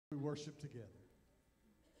worship together.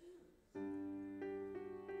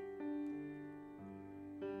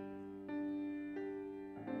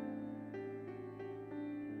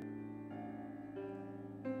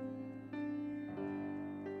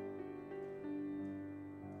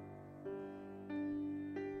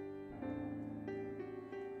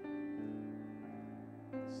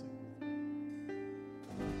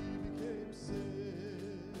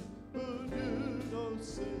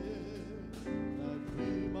 Sin, that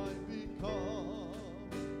we might become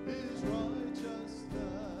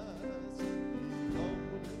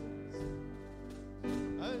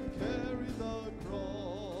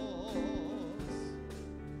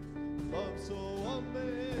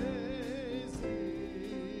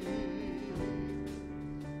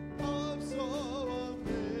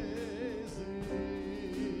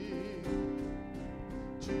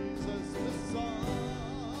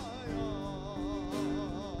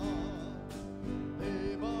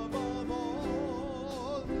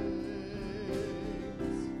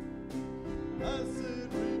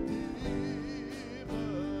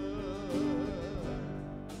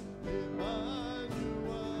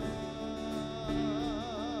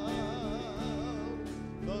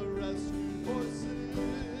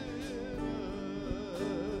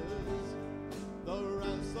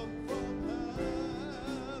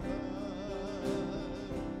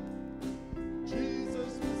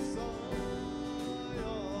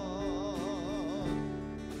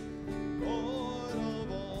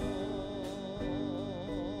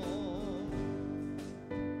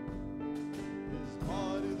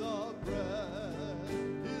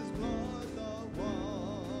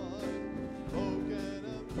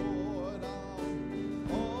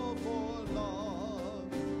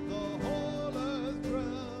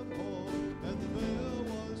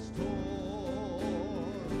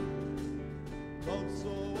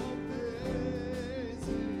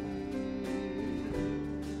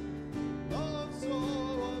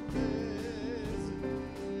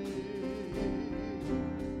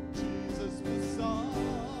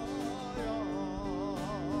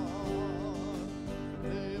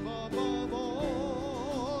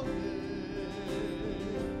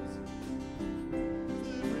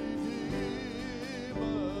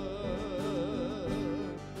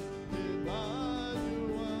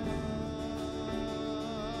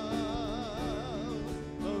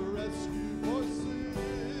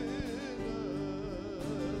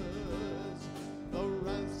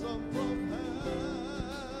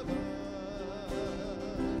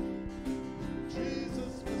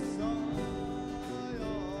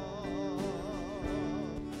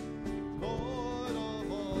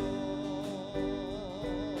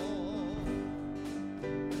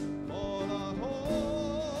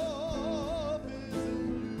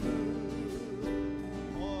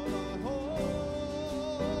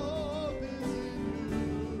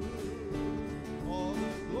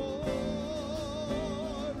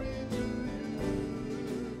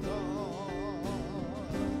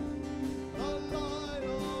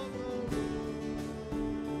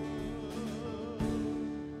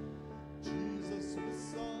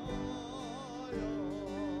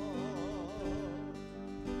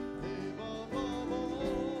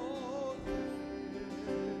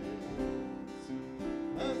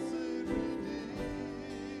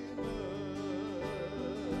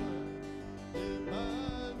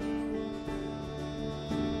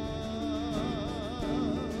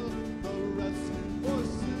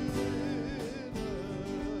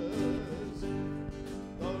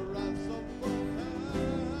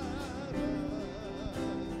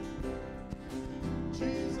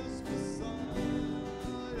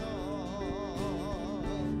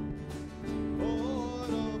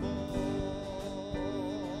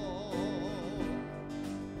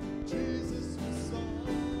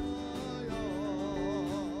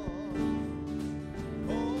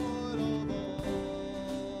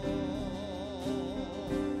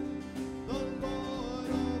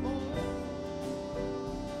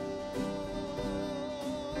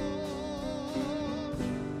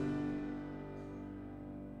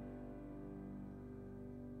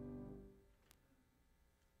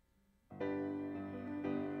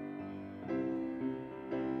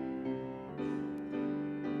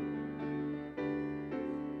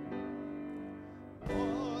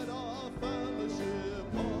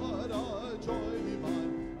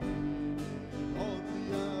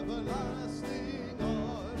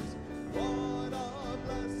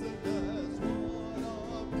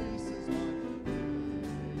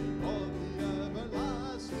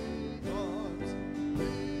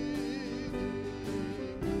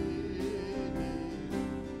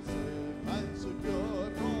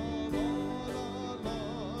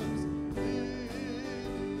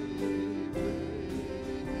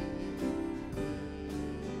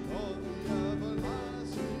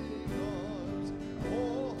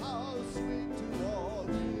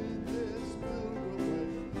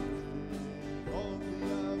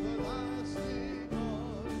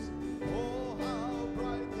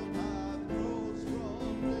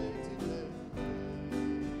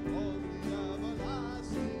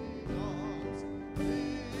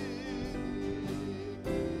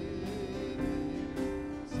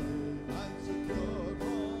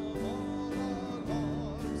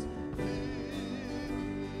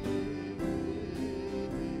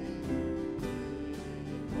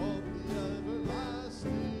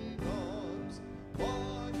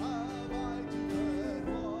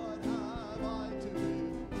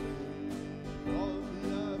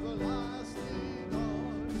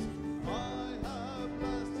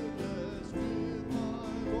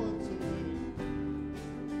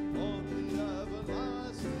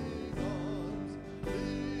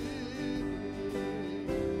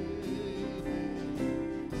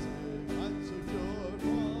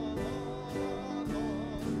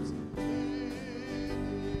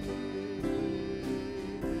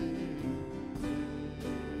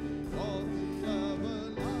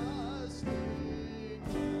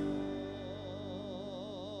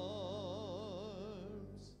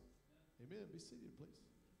seated, please.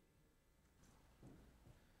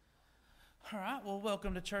 All right, well,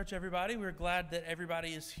 welcome to church, everybody. We're glad that everybody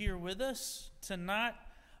is here with us tonight.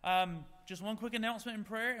 Just one quick announcement in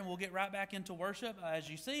prayer, and we'll get right back into worship. As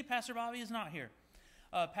you see, Pastor Bobby is not here.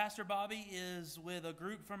 Pastor Bobby is with a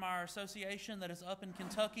group from our association that is up in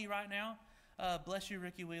Kentucky right now. Bless you,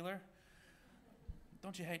 Ricky Wheeler.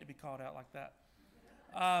 Don't you hate to be called out like that?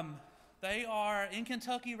 They are in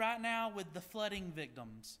Kentucky right now with the flooding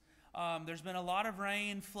victims. There's been a lot of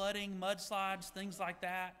rain, flooding, mudslides, things like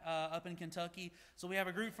that up in Kentucky. So we have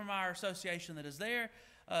a group from our association that is there.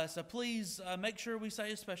 So please make sure we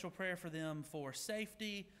say a special prayer for them for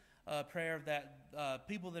safety, prayer that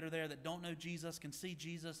people that are there that don't know Jesus can see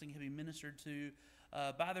Jesus and can be ministered to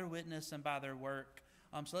by their witness and by their work.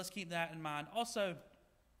 So let's keep that in mind. Also,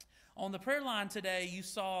 on the prayer line today, you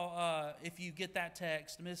saw, if you get that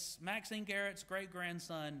text, Miss Maxine Garrett's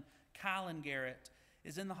great-grandson, Kylan Garrett,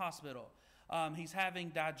 is in the hospital. He's having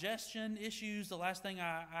digestion issues. The last thing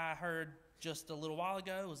I heard just a little while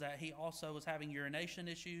ago was that he also was having urination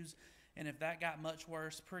issues, and if that got much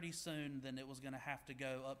worse pretty soon, then it was going to have to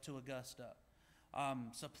go up to Augusta.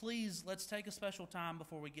 So please, let's take a special time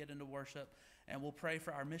before we get into worship, and we'll pray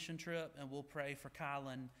for our mission trip, and we'll pray for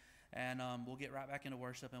Kylan, and we'll get right back into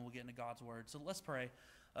worship, and we'll get into God's Word. So let's pray.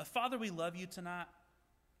 Father, we love you tonight.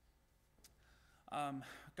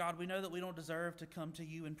 God, we know that we don't deserve to come to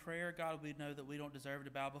you in prayer. God, we know that we don't deserve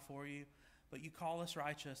to bow before you, but you call us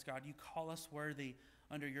righteous, God. You call us worthy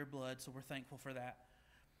under your blood, so we're thankful for that.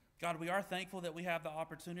 God, we are thankful that we have the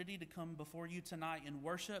opportunity to come before you tonight in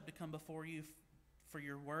worship, to come before you for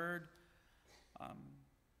your word.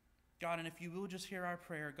 God, and if you will just hear our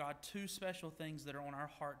prayer, God, two special things that are on our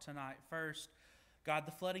heart tonight. First, God,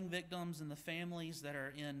 the flooding victims and the families that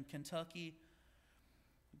are in Kentucky.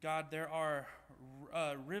 God, there are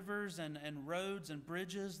rivers and roads and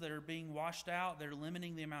bridges that are being washed out. They're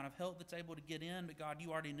limiting the amount of help that's able to get in. But God,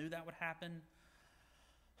 you already knew that would happen.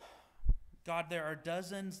 God, there are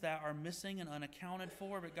dozens that are missing and unaccounted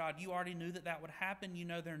for. But God, you already knew that that would happen. You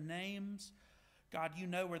know their names. God, you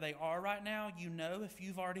know where they are right now. You know if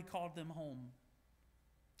you've already called them home.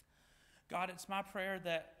 God, it's my prayer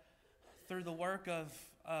that through the work of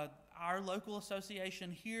our local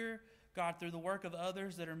association here, God, through the work of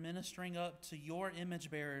others that are ministering up to your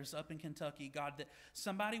image bearers up in Kentucky, God, that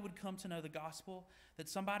somebody would come to know the gospel, that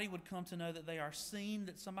somebody would come to know that they are seen,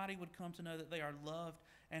 that somebody would come to know that they are loved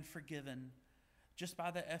and forgiven just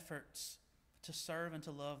by the efforts to serve and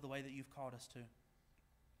to love the way that you've called us to.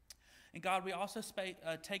 And God, we also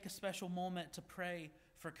take a special moment to pray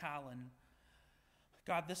for Kylan.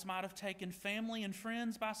 God, this might have taken family and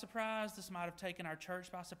friends by surprise. This might have taken our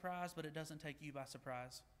church by surprise, but it doesn't take you by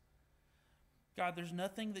surprise. God, there's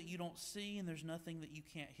nothing that you don't see, and there's nothing that you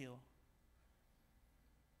can't heal.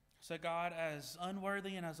 So God, as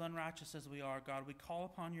unworthy and as unrighteous as we are, God, we call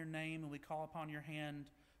upon your name and we call upon your hand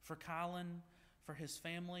for Kylan, for his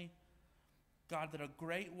family. God, that a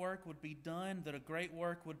great work would be done, that a great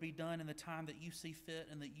work would be done in the time that you see fit,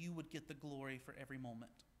 and that you would get the glory for every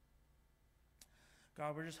moment.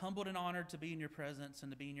 God, we're just humbled and honored to be in your presence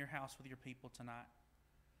and to be in your house with your people tonight.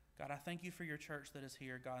 God, I thank you for your church that is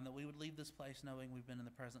here, God, and that we would leave this place knowing we've been in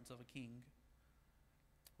the presence of a king.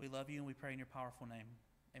 We love you and we pray in your powerful name.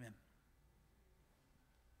 Amen.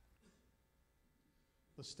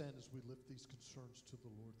 Let's stand as we lift these concerns to the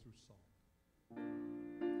Lord through song.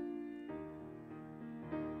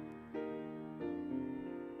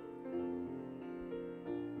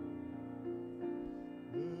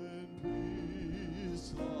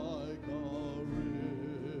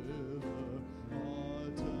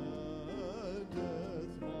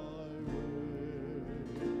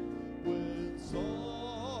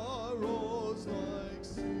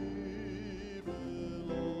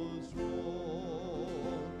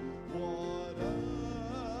 Whatever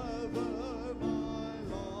my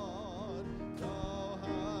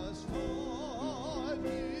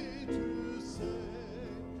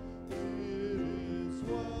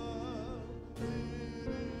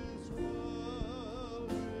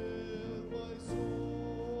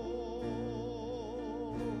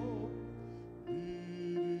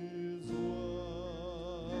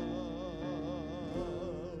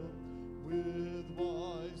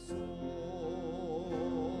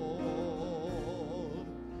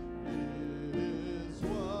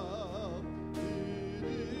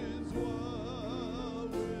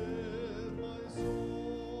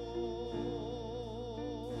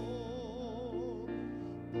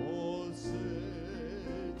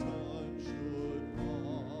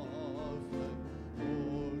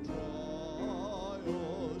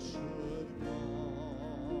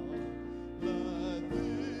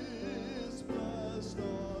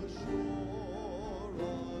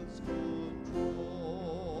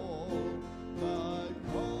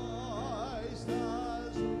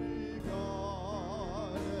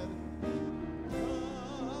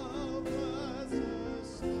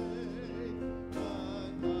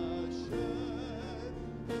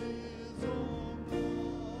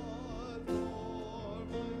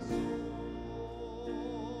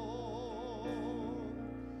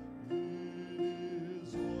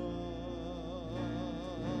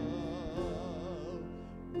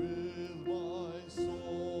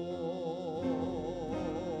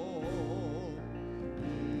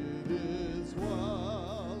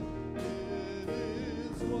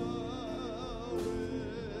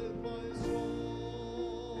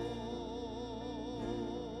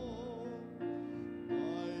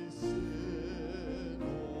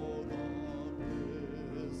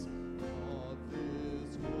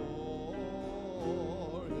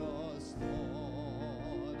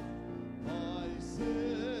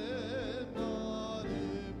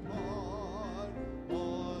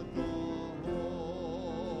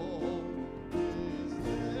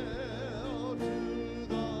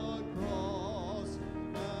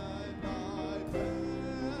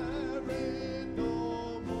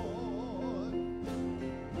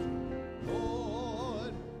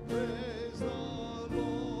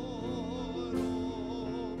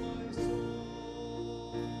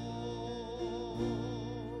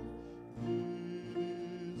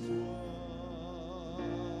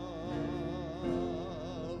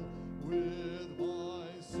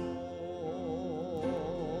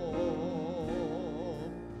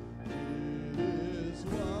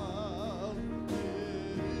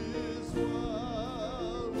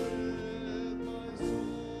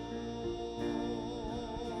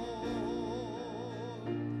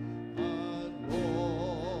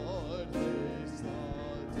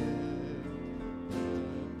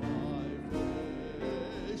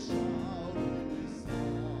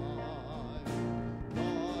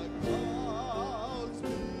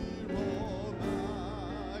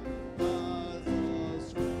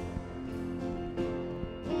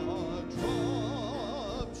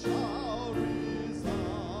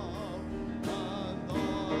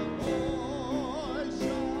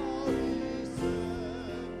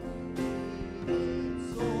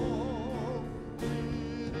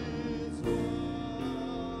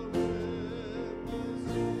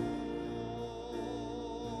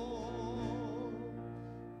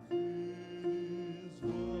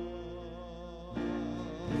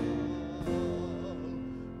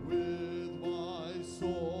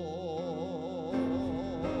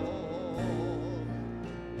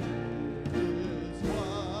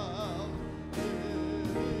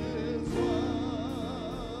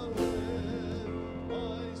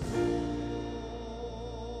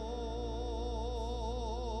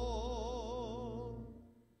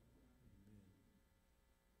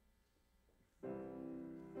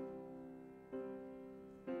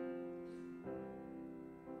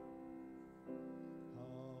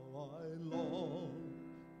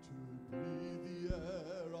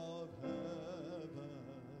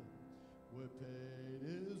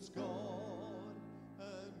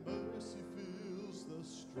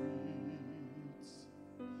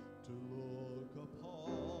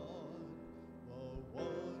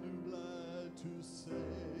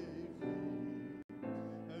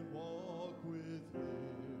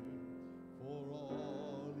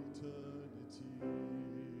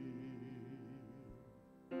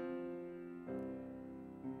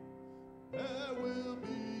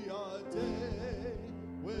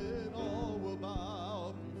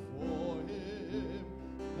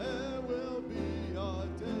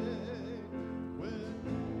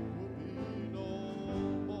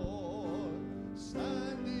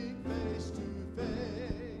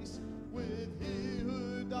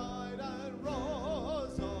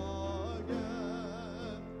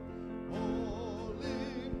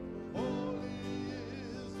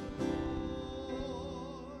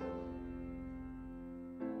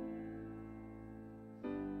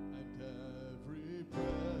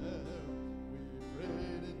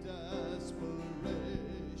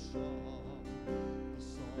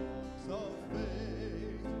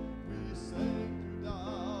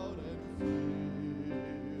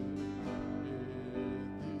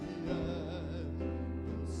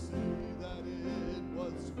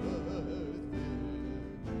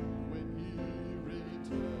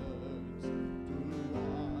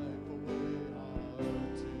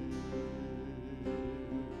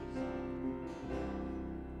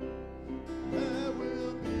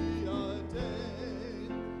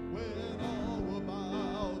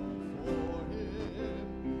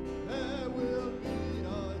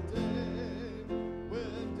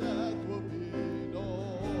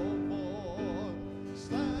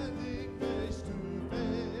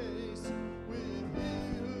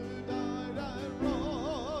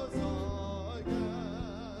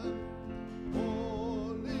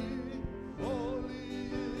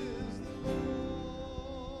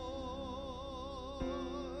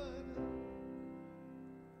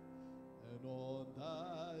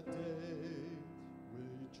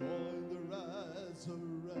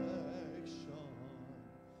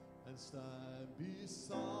and stand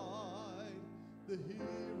beside the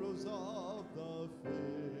heroes of the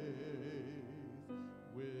faith.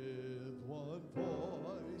 With one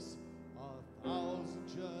voice, 1,000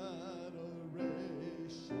 generations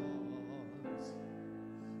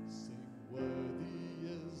sing, worthy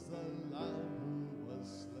is the Lamb who was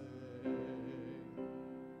slain.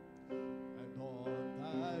 And on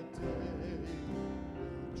that day,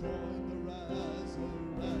 we'll join the resurrection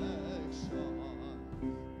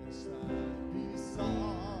and stand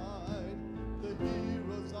beside the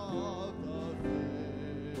heroes of the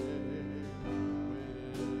faith. With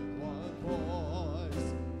one voice,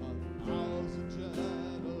 1,000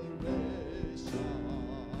 generations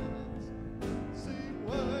sing,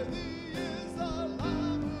 worthy is the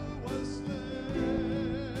Lamb who was slain.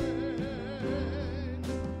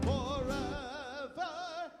 Forever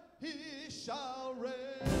he shall reign.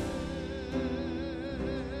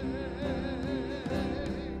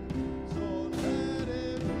 So let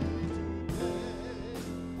it be today.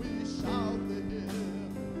 We shout the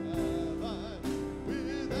hymn of heaven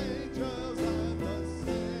with angels and the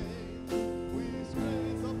saints. We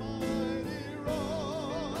praise the mighty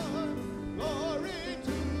roar. Glory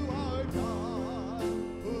to our God,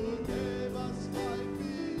 who gave us life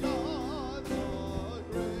beyond the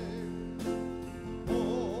grave.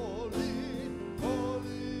 Holy,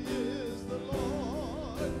 holy is the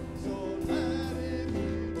Lord. So let it be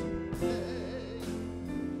today.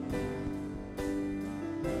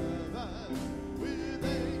 Heaven with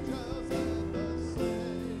angels and the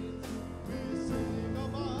saints, we sing a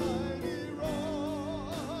mighty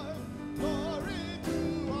roar. Glory to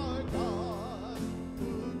our God,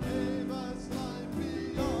 who gave us life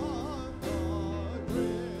beyond the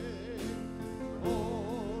grave.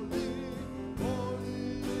 Holy, holy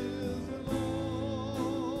is the Lord.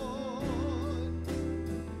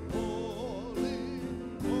 Holy,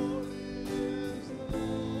 holy is the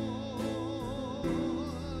Lord.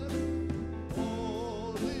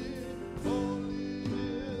 Holy, holy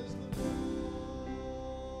is the Lord.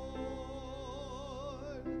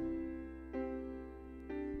 Amen.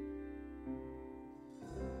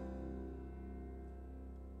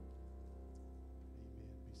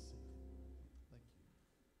 Be seated. Thank you.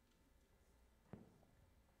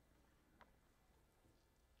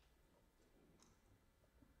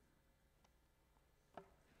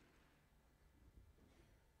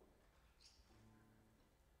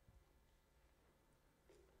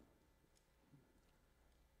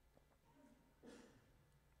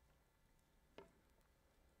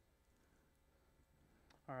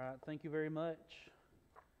 All right, thank you very much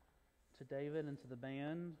to David and to the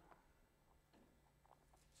band.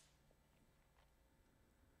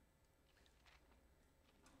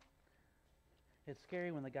 It's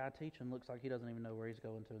scary when the guy teaching looks like he doesn't even know where he's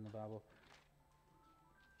going to in the Bible.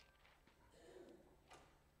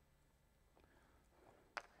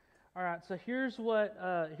 All right, so here's what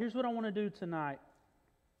I want to do tonight.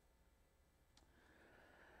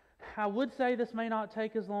 I would say this may not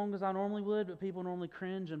take as long as I normally would, but people normally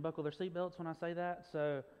cringe and buckle their seatbelts when I say that,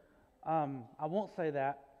 so I won't say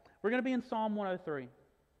that. We're going to be in Psalm 103.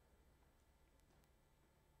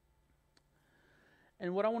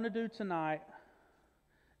 And what I want to do tonight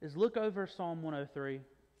is look over Psalm 103.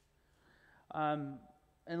 And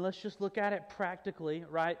let's just look at it practically,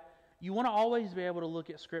 right? You want to always be able to look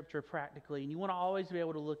at Scripture practically, and you want to always be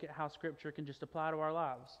able to look at how Scripture can just apply to our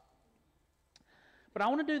lives. But I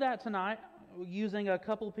want to do that tonight using a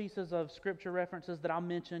couple pieces of Scripture references that I'll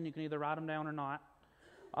mention. You can either write them down or not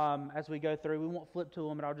as we go through. We won't flip to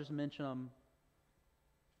them, but I'll just mention them.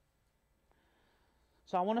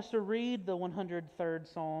 So I want us to read the 103rd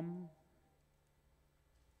Psalm,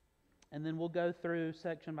 and then we'll go through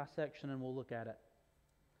section by section and we'll look at it.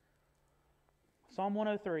 Psalm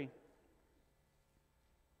 103.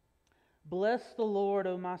 Bless the Lord,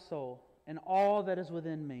 O my soul, and all that is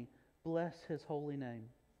within me. Bless His holy name.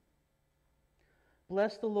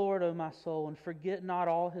 Bless the Lord, O my soul, and forget not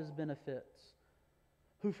all His benefits,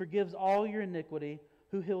 who forgives all your iniquity,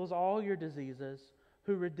 who heals all your diseases,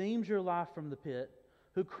 who redeems your life from the pit,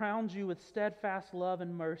 who crowns you with steadfast love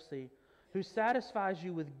and mercy, who satisfies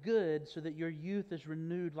you with good so that your youth is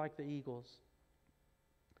renewed like the eagles.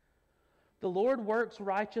 The Lord works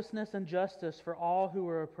righteousness and justice for all who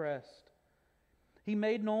are oppressed. He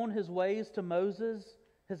made known His ways to Moses,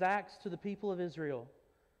 His acts to the people of Israel.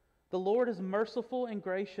 The Lord is merciful and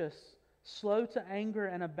gracious, slow to anger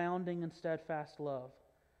and abounding in steadfast love.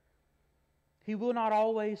 He will not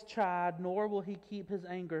always chide, nor will He keep His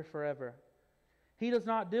anger forever. He does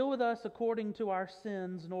not deal with us according to our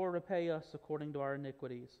sins, nor repay us according to our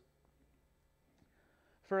iniquities.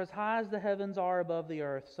 For as high as the heavens are above the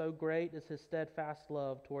earth, so great is his steadfast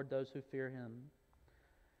love toward those who fear him.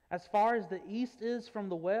 As far as the east is from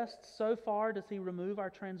the west, so far does he remove our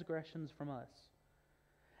transgressions from us.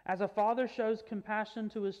 As a father shows compassion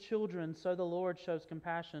to his children, so the Lord shows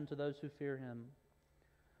compassion to those who fear him.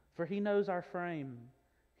 For he knows our frame.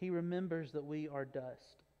 He remembers that we are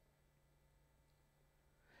dust.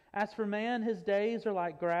 As for man, his days are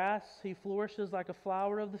like grass. He flourishes like a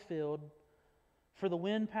flower of the field. For the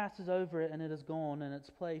wind passes over it, and it is gone, and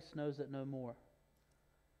its place knows it no more.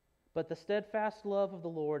 But the steadfast love of the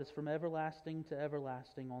Lord is from everlasting to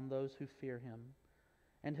everlasting on those who fear him,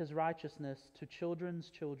 and his righteousness to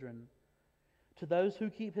children's children, to those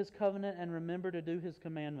who keep his covenant and remember to do his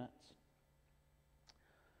commandments.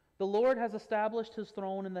 The Lord has established his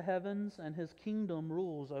throne in the heavens, and his kingdom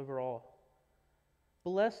rules over all.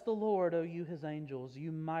 Bless the Lord, O you his angels,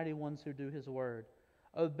 you mighty ones who do his word,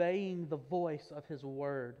 obeying the voice of his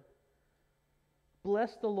word.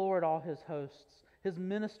 Bless the Lord, all his hosts, his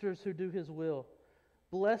ministers who do his will.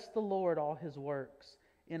 Bless the Lord, all his works,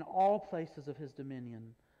 in all places of his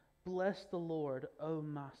dominion. Bless the Lord, O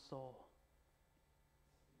my soul.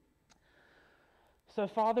 So,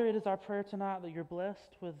 Father, it is our prayer tonight that you're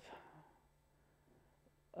blessed with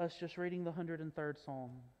us just reading the 103rd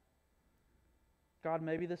Psalm. God,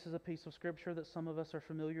 maybe this is a piece of Scripture that some of us are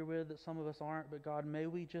familiar with, that some of us aren't, but God, may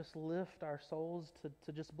we just lift our souls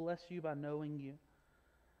to just bless you by knowing you,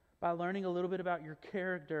 by learning a little bit about your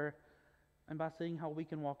character, and by seeing how we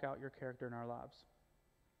can walk out your character in our lives.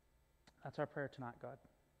 That's our prayer tonight, God.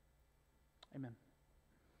 Amen.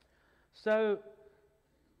 So,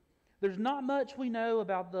 there's not much we know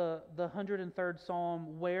about the 103rd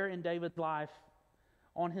Psalm, where in David's life,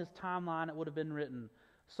 on his timeline it would have been written.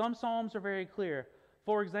 Some Psalms are very clear.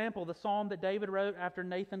 For example, the Psalm that David wrote after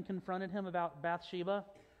Nathan confronted him about Bathsheba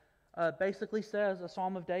basically says a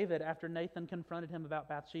Psalm of David after Nathan confronted him about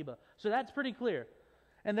Bathsheba. So that's pretty clear.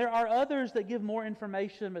 And there are others that give more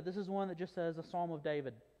information, but this is one that just says a Psalm of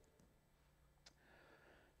David.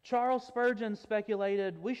 Charles Spurgeon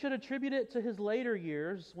speculated we should attribute it to his later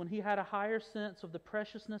years when he had a higher sense of the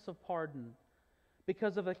preciousness of pardon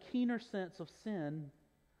because of a keener sense of sin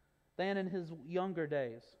than in his younger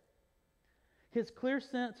days. His clear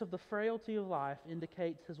sense of the frailty of life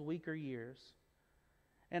indicates his weaker years,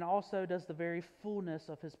 and also does the very fullness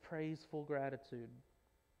of his praiseful gratitude.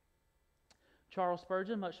 Charles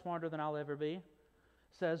Spurgeon, much smarter than I'll ever be,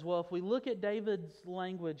 says, well, if we look at David's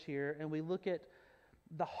language here, and we look at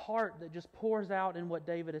the heart that just pours out in what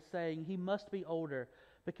David is saying, he must be older,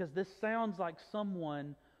 because this sounds like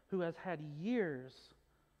someone who has had years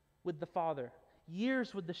with the Father,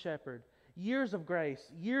 years with the shepherd, years of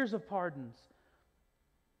grace, years of pardons,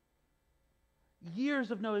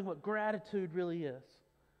 years of knowing what gratitude really is.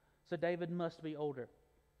 So David must be older.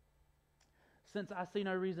 Since I see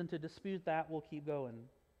no reason to dispute that, we'll keep going.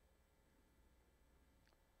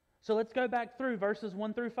 So let's go back through verses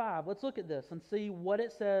 1 through 5. Let's look at this and see what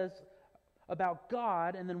it says about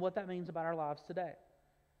God and then what that means about our lives today.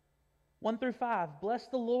 1 through 5. Bless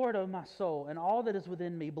the Lord, O my soul, and all that is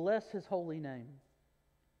within me. Bless his holy name.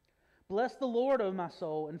 Bless the Lord, O my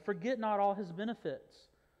soul, and forget not all his benefits,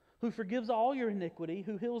 who forgives all your iniquity,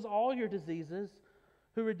 who heals all your diseases,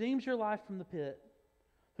 who redeems your life from the pit,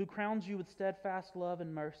 who crowns you with steadfast love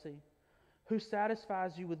and mercy, who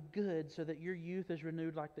satisfies you with good so that your youth is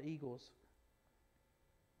renewed like the eagles.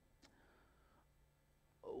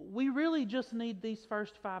 We really just need these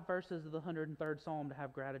first 5 verses of the 103rd Psalm to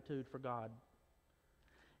have gratitude for God.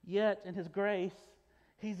 Yet, in his grace,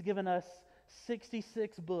 he's given us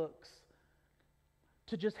 66 books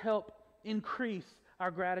to just help increase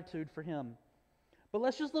our gratitude for him. But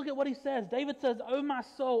let's just look at what he says. David says, "O my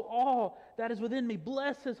soul, all that is within me,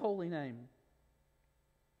 bless his holy name."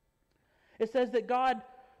 It says that God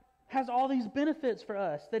has all these benefits for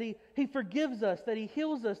us, that he forgives us, that he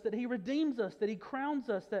heals us, that he redeems us, that he crowns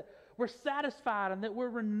us, that we're satisfied and that we're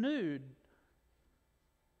renewed.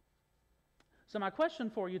 So my question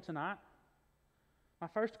for you tonight, my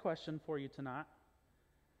first question for you tonight,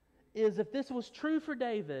 is if this was true for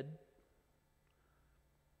David,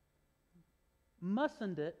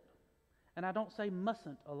 mustn't it, and I don't say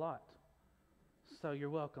mustn't a lot, so you're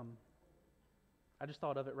welcome. I just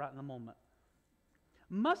thought of it right in the moment.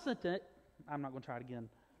 Mustn't it, I'm not going to try it again.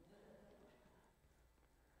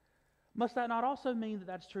 Must that not also mean that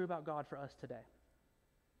that's true about God for us today?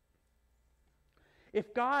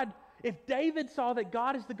 If David saw that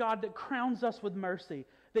God is the God that crowns us with mercy,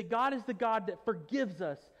 that God is the God that forgives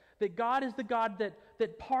us, that God is the God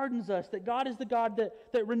that pardons us, that God is the God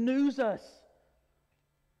that renews us,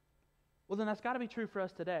 well then that's got to be true for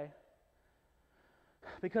us today.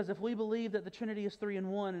 Because if we believe that the Trinity is 3 in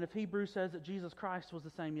 1, and if Hebrews says that Jesus Christ was the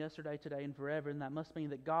same yesterday, today, and forever, then that must mean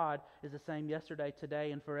that God is the same yesterday,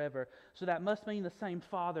 today, and forever. So that must mean the same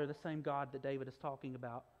Father, the same God that David is talking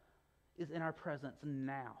about, is in our presence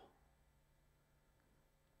now.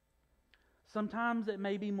 Sometimes it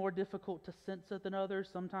may be more difficult to sense it than others.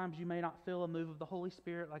 Sometimes you may not feel a move of the Holy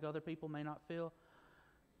Spirit like other people may not feel,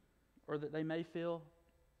 or that they may feel.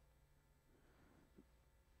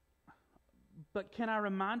 But can I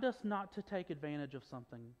remind us not to take advantage of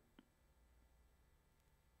something?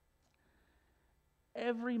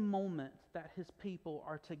 Every moment that His people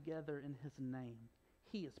are together in His name,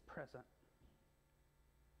 He is present.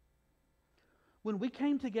 When we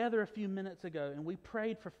came together a few minutes ago and we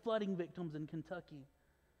prayed for flooding victims in Kentucky,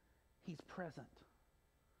 He's present.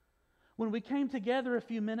 When we came together a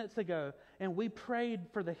few minutes ago and we prayed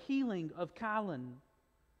for the healing of Kylan,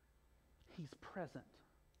 He's present.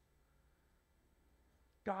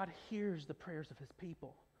 God hears the prayers of His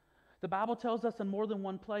people. The Bible tells us in more than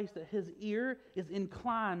one place that His ear is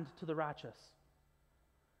inclined to the righteous,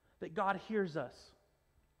 that God hears us.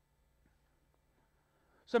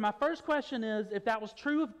 So my first question is, if that was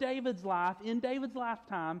true of David's life, in David's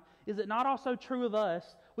lifetime, is it not also true of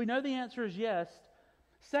us? We know the answer is yes.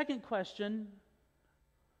 Second question,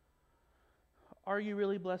 are you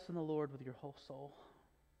really blessing the Lord with your whole soul?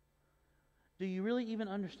 Do you really even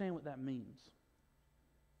understand what that means?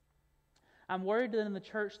 I'm worried that in the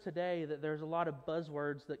church today that there's a lot of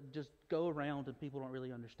buzzwords that just go around and people don't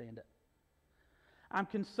really understand it. I'm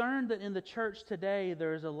concerned that in the church today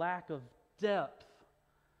there's a lack of depth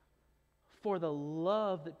for the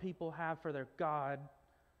love that people have for their God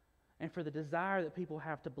and for the desire that people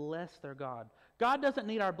have to bless their God. God doesn't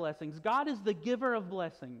need our blessings. God is the giver of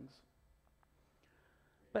blessings.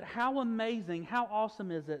 But how amazing, how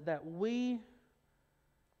awesome is it that we,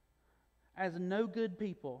 as no good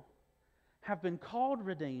people, have been called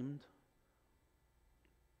redeemed,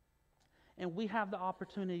 and we have the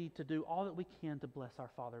opportunity to do all that we can to bless our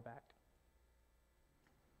Father back.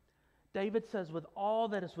 David says, with all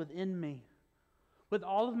that is within me, with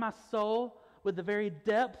all of my soul, with the very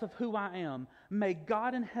depth of who I am, may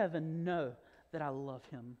God in heaven know that I love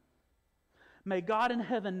Him. May God in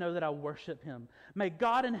heaven know that I worship Him. May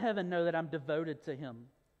God in heaven know that I'm devoted to Him.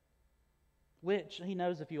 Which He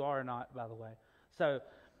knows if you are or not, by the way. So,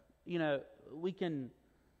 we can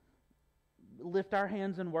lift our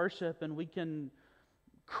hands in worship and we can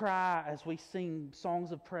cry as we sing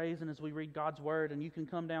songs of praise and as we read God's Word, and you can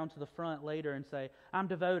come down to the front later and say, I'm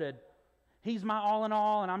devoted. He's my all in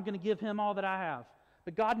all, and I'm going to give Him all that I have.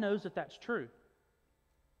 But God knows if that's true.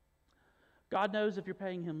 God knows if you're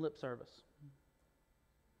paying Him lip service.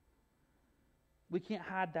 We can't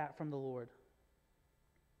hide that from the Lord.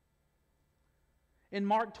 In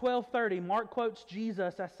Mark 12:30, Mark quotes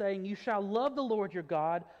Jesus as saying, you shall love the Lord your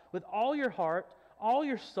God with all your heart, all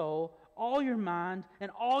your soul, all your mind, and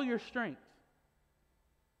all your strength.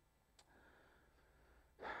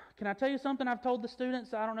 Can I tell you something I've told the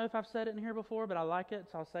students? I don't know if I've said it in here before, but I like it,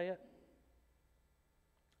 so I'll say it.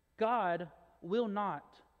 God will not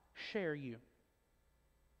share you.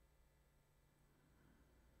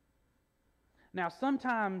 Now,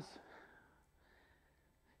 sometimes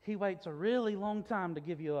He waits a really long time to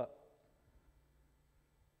give you up.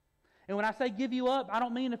 And when I say give you up, I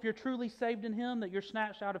don't mean if you're truly saved in Him that you're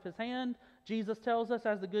snatched out of His hand. Jesus tells us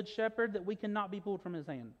as the Good Shepherd that we cannot be pulled from His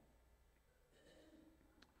hand.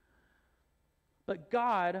 But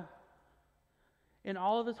God, in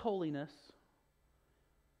all of His holiness,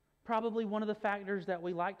 probably one of the factors that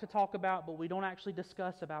we like to talk about but we don't actually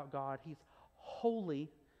discuss about God, He's holy.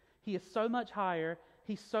 He is so much higher.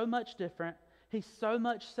 He's so much different. He's so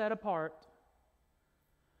much set apart.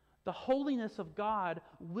 The holiness of God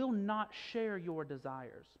will not share your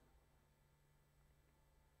desires.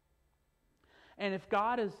 And if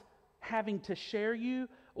God is having to share you,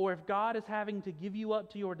 or if God is having to give you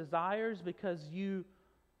up to your desires because you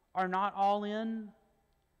are not all in,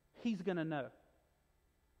 He's going to know.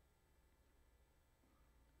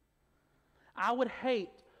 I would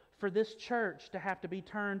hate for this church to have to be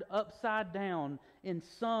turned upside down in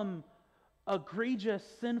some egregious,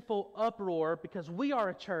 sinful uproar because we are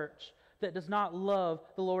a church that does not love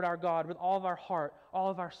the Lord our God with all of our heart,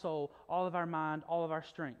 all of our soul, all of our mind, all of our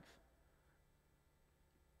strength.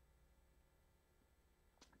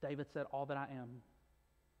 David said, all that I am.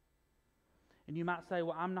 And you might say,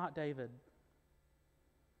 well, I'm not David.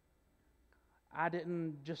 I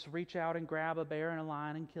didn't just reach out and grab a bear and a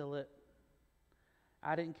lion and kill it.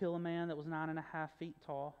 I didn't kill a man that was 9.5 feet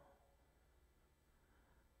tall.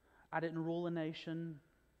 I didn't rule a nation.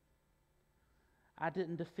 I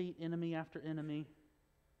didn't defeat enemy after enemy.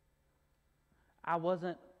 I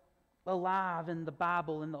wasn't alive in the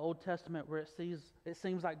Bible, in the Old Testament, where it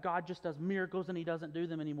seems like God just does miracles and He doesn't do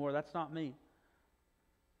them anymore. That's not me.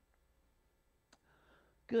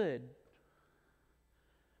 Good.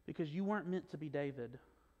 Because you weren't meant to be David.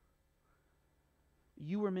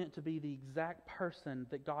 You were meant to be the exact person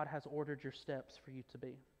that God has ordered your steps for you to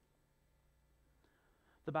be.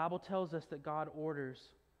 The Bible tells us that God orders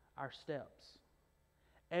our steps.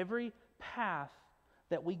 Every path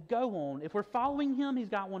that we go on, if we're following Him, He's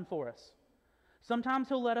got one for us. Sometimes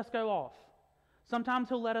He'll let us go off. Sometimes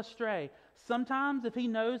He'll let us stray. Sometimes, if He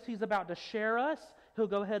knows He's about to share us, He'll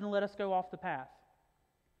go ahead and let us go off the path.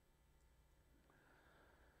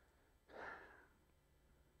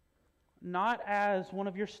 Not as one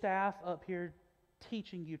of your staff up here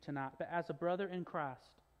teaching you tonight, but as a brother in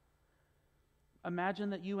Christ.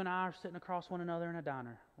 Imagine that you and I are sitting across one another in a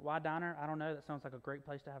diner. Why diner? I don't know. That sounds like a great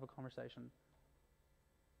place to have a conversation.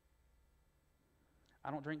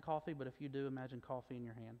 I don't drink coffee, but if you do, imagine coffee in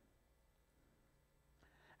your hand.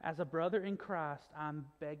 As a brother in Christ, I'm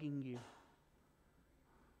begging you,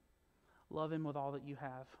 love Him with all that you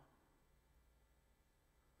have.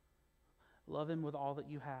 Love Him with all that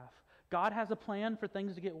you have. God has a plan for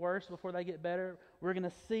things to get worse before they get better. We're going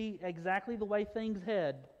to see exactly the way things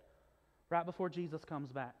head right before Jesus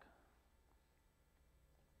comes back.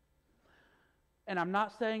 And I'm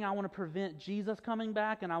not saying I want to prevent Jesus coming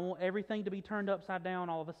back and I want everything to be turned upside down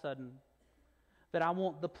all of a sudden. That I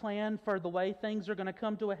want the plan for the way things are going to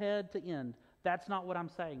come to a head to end. That's not what I'm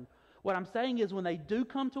saying. What I'm saying is when they do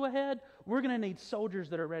come to a head, we're going to need soldiers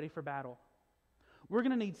that are ready for battle. We're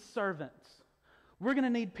going to need servants. We're going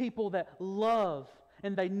to need people that love,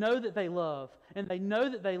 and they know that they love, and they know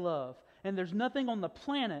that they love. And there's nothing on the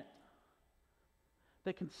planet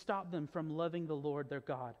that can stop them from loving the Lord their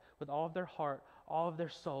God with all of their heart, all of their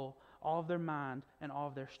soul, all of their mind, and all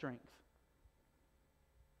of their strength.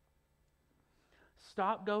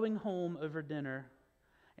 Stop going home over dinner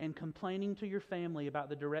and complaining to your family about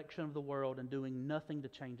the direction of the world and doing nothing to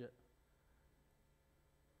change it.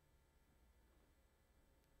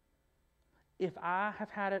 If I have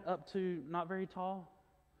had it up to, not very tall,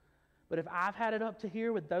 but if I've had it up to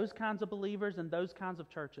here with those kinds of believers and those kinds of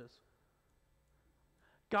churches,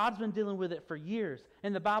 God's been dealing with it for years.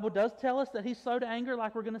 And the Bible does tell us that He's slow to anger,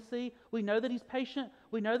 like we're going to see. We know that He's patient.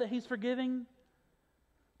 We know that He's forgiving.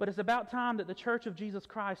 But it's about time that the Church of Jesus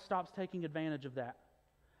Christ stops taking advantage of that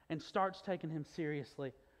and starts taking Him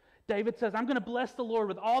seriously. David says, I'm going to bless the Lord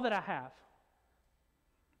with all that I have.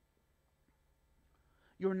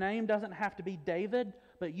 Your name doesn't have to be David,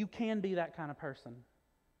 but you can be that kind of person.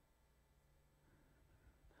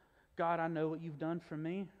 God, I know what You've done for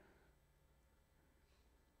me.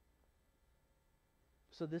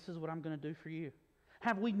 So this is what I'm going to do for You.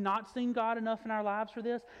 Have we not seen God enough in our lives for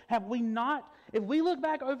this? Have we not? If we look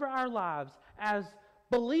back over our lives as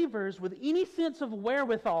believers with any sense of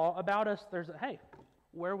wherewithal about us,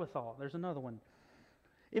 wherewithal, there's another one.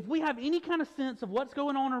 If we have any kind of sense of what's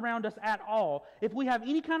going on around us at all, if we have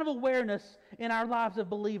any kind of awareness in our lives of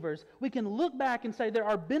believers, we can look back and say there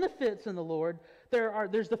are benefits in the Lord.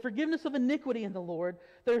 There's the forgiveness of iniquity in the Lord.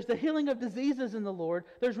 There's the healing of diseases in the Lord.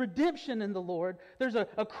 There's redemption in the Lord. There's a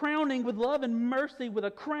crowning with love and mercy with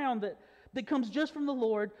a crown that comes just from the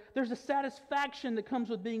Lord. There's a satisfaction that comes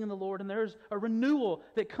with being in the Lord, and there's a renewal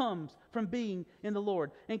that comes from being in the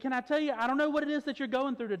Lord. And can I tell you, I don't know what it is that you're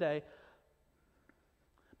going through today,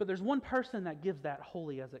 but there's one person that gives that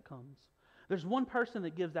wholly as it comes. There's one person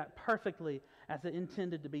that gives that perfectly as it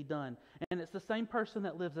intended to be done. And it's the same person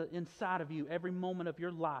that lives inside of you every moment of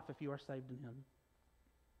your life if you are saved in Him.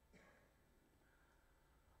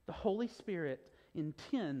 The Holy Spirit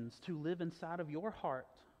intends to live inside of your heart,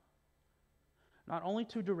 not only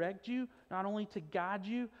to direct you, not only to guide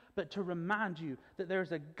you, but to remind you that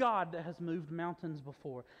there's a God that has moved mountains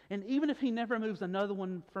before. And even if He never moves another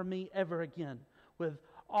one for me ever again, with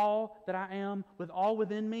all that I am, with all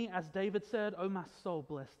within me, as David said, oh my soul,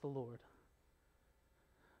 bless the Lord.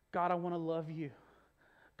 God, I want to love You.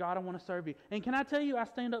 God, I want to serve You. And can I tell you, I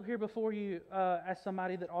stand up here before you as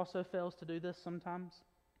somebody that also fails to do this sometimes.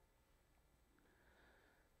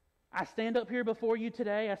 I stand up here before you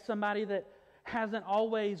today as somebody that hasn't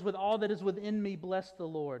always, with all that is within me, blessed the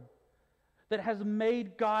Lord. That has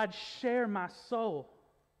made God share my soul.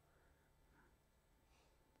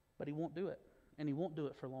 But He won't do it. And He won't do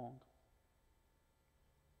it for long.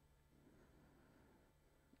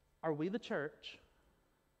 Are we the church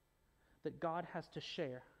that God has to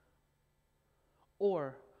share?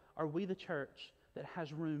 Or are we the church that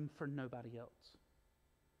has room for nobody else?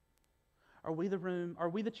 Are we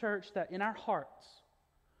the church that in our hearts,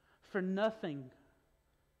 for nothing,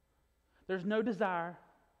 There's no desire.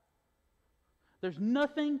 There's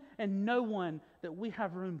nothing and no one that we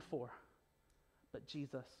have room for but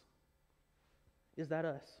Jesus. Is that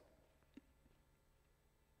us?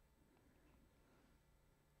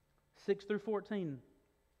 6 through 14.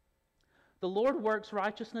 The Lord works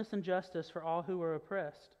righteousness and justice for all who are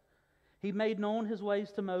oppressed. He made known His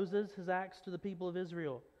ways to Moses, His acts to the people of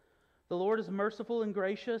Israel. The Lord is merciful and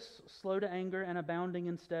gracious, slow to anger, and abounding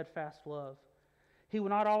in steadfast love. He will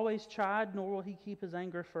not always chide, nor will He keep His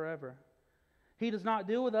anger forever. He does not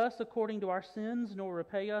deal with us according to our sins, nor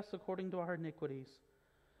repay us according to our iniquities.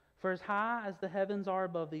 For as high as the heavens are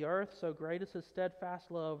above the earth, so great is His steadfast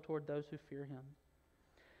love toward those who fear Him.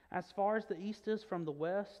 As far as the east is from the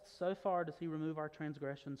west, so far does He remove our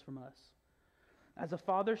transgressions from us. As a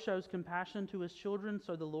father shows compassion to his children,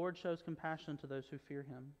 so the Lord shows compassion to those who fear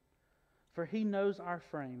Him. For He knows our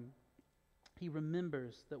frame. He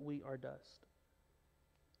remembers that we are dust.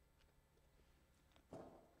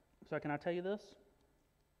 So can I tell you this?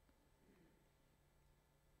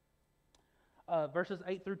 Verses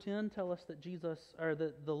 8 through 10 tell us that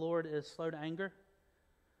the Lord is slow to anger.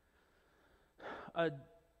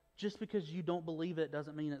 Just because you don't believe it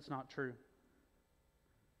doesn't mean it's not true.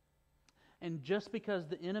 And just because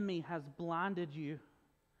the enemy has blinded you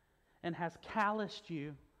and has calloused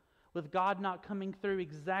you with God not coming through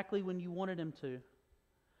exactly when you wanted Him to,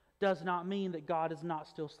 does not mean that God is not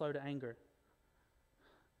still slow to anger.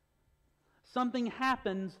 Something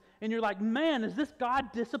happens and you're like, man, is this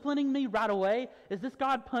God disciplining me right away? Is this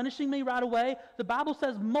God punishing me right away? The Bible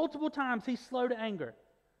says multiple times He's slow to anger.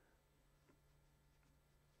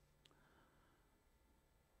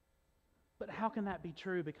 But how can that be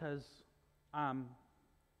true? Because I'm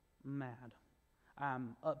mad.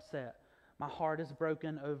 I'm upset. My heart is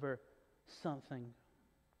broken over something.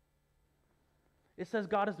 It says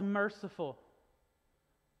God is merciful.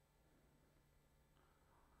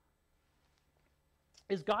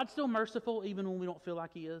 Is God still merciful even when we don't feel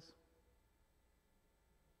like He is?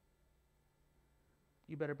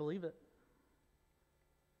 You better believe it.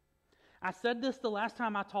 I said this the last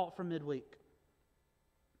time I taught for midweek.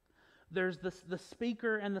 There's the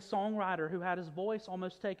speaker and the songwriter who had his voice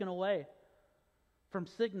almost taken away from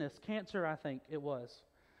sickness, cancer, I think it was.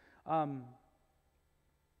 And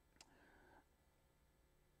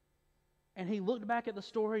he looked back at the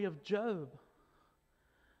story of Job.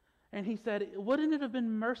 And he said, wouldn't it have been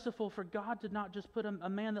merciful for God to not just put a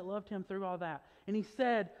man that loved him through all that? And he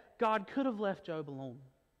said, God could have left Job alone.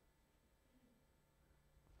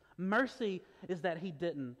 Mercy is that He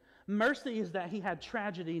didn't. Mercy is that he had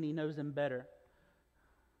tragedy and He knows him better.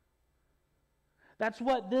 That's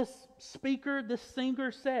what this speaker, this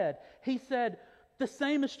singer said. He said, the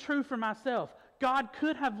same is true for myself. God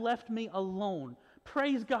could have left me alone.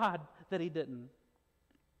 Praise God that He didn't.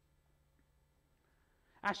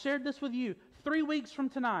 I shared this with you. 3 weeks from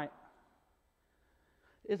tonight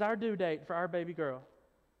is our due date for our baby girl.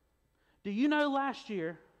 Do you know last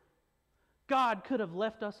year, God could have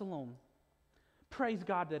left us alone. Praise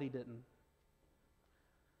God that He didn't.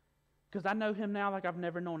 Because I know Him now like I've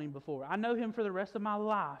never known Him before. I know Him for the rest of my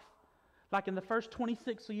life. Like in the first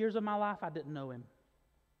 26 years of my life, I didn't know Him.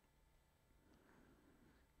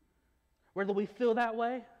 Whether we feel that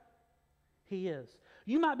way, He is.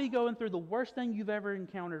 You might be going through the worst thing you've ever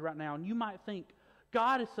encountered right now, and you might think,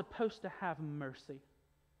 God is supposed to have mercy.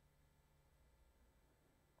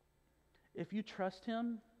 If you trust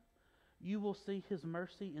Him, you will see His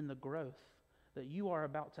mercy in the growth that you are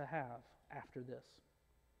about to have after this.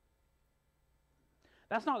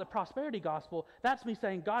 That's not the prosperity gospel. That's me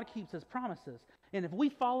saying God keeps His promises. And if we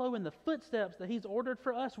follow in the footsteps that He's ordered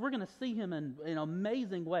for us, we're going to see Him in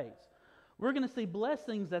amazing ways. We're going to see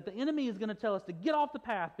blessings that the enemy is going to tell us to get off the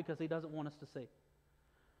path because he doesn't want us to see.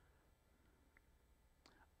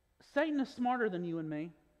 Satan is smarter than you and me.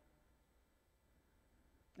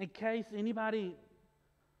 In case anybody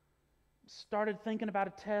started thinking about a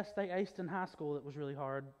test they aced in high school that was really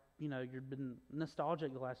hard, you've been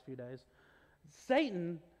nostalgic the last few days.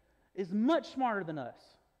 Satan is much smarter than us.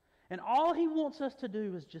 And all he wants us to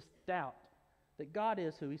do is just doubt that God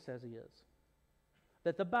is who He says He is.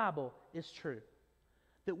 That the Bible is true.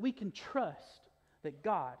 That we can trust that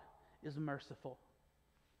God is merciful.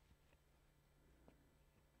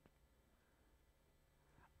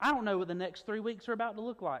 I don't know what the next 3 weeks are about to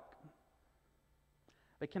look like.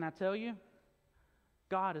 But can I tell you?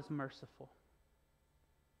 God is merciful.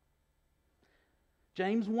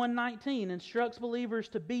 James 1:19 instructs believers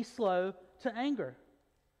to be slow to anger.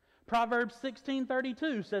 Proverbs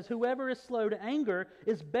 16:32 says, whoever is slow to anger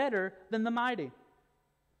is better than the mighty.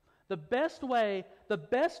 The best way,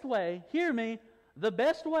 hear me, the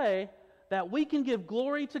best way that we can give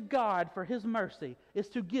glory to God for His mercy is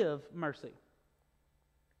to give mercy.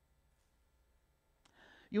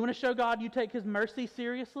 You want to show God you take His mercy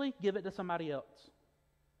seriously? Give it to somebody else.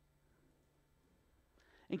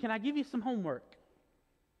 And can I give you some homework?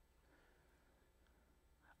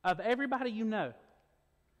 Of everybody you know,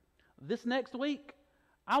 this next week,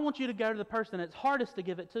 I want you to go to the person it's hardest to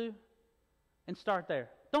give it to and start there.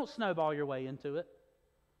 Don't snowball your way into it.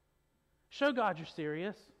 Show God you're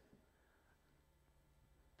serious.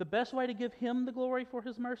 The best way to give Him the glory for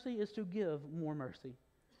His mercy is to give more mercy.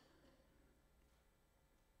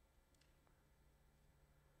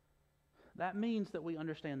 That means that we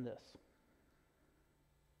understand this.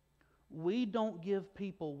 We don't give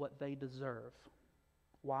people what they deserve.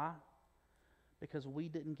 Why? Because we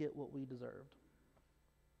didn't get what we deserved.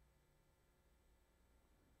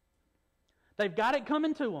 They've got it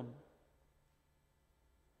coming to them.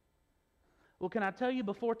 Well, can I tell you,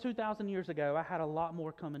 before 2,000 years ago, I had a lot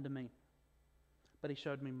more coming to me. But He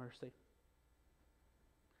showed me mercy.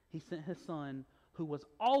 He sent His Son, who was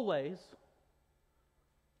always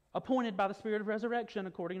appointed by the Spirit of resurrection,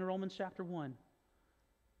 according to Romans chapter 1,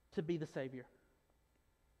 to be the Savior.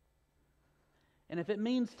 And if it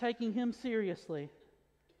means taking Him seriously,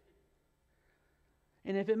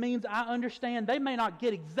 and if it means I understand they may not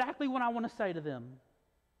get exactly what I want to say to them,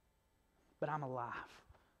 but I'm alive,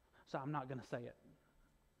 so I'm not going to say it.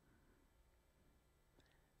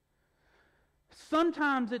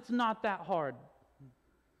 Sometimes it's not that hard.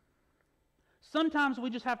 Sometimes we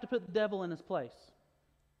just have to put the devil in his place.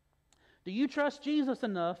 Do you trust Jesus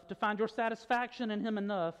enough to find your satisfaction in Him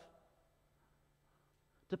enough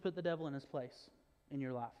to put the devil in his place in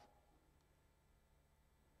your life?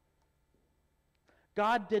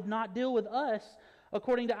 God did not deal with us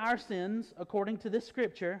according to our sins, according to this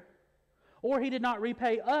scripture, or He did not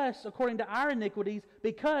repay us according to our iniquities,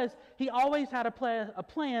 because He always had a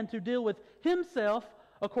plan to deal with Himself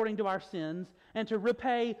according to our sins and to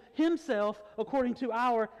repay Himself according to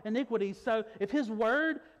our iniquities. So if His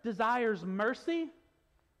Word desires mercy,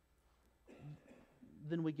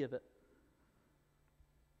 then we give it.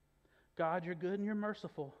 God, you're good and you're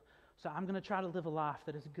merciful, so I'm going to try to live a life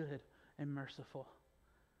that is good and merciful,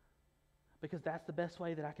 because that's the best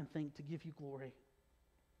way that I can think to give you glory.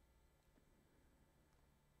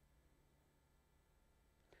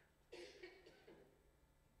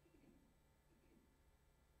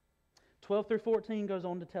 (12 through 14) goes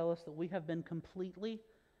on to tell us that we have been completely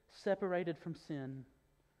separated from sin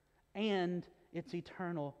and its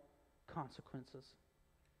eternal consequences.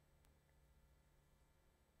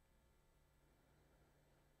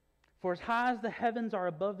 For as high as the heavens are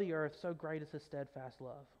above the earth, so great is His steadfast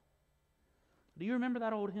love. Do you remember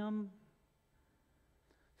that old hymn?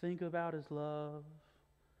 Think about His love.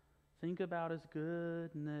 Think about His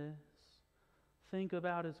goodness. Think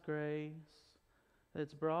about His grace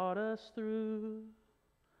that's brought us through.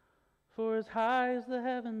 For as high as the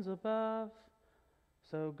heavens above,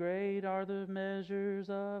 so great are the measures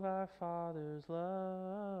of our Father's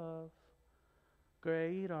love.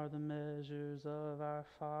 Great are the measures of our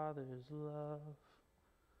Father's love.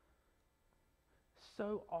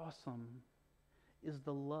 So awesome is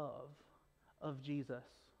the love of Jesus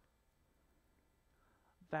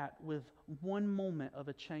that with one moment of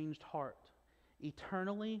a changed heart,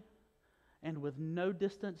 eternally and with no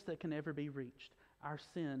distance that can ever be reached, our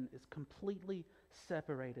sin is completely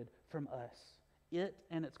separated from us, it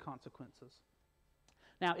and its consequences.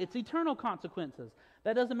 Now, it's eternal consequences.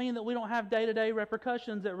 That doesn't mean that we don't have day-to-day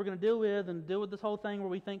repercussions that we're going to deal with this whole thing where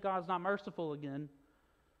we think God's not merciful again.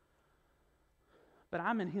 But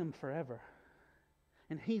I'm in Him forever,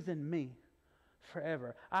 and He's in me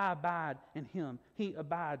forever. I abide in Him. He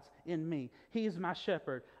abides in me. He is my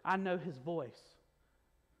shepherd. I know His voice.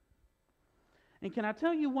 And can I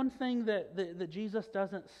tell you one thing that Jesus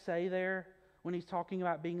doesn't say there when He's talking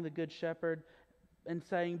about being the good shepherd and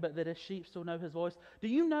saying, but that His sheep still know His voice? Do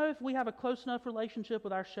you know if we have a close enough relationship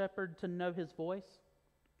with our shepherd to know His voice?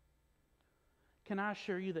 Can I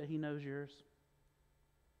assure you that He knows yours?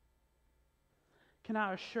 Can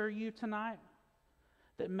I assure you tonight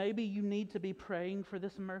that maybe you need to be praying for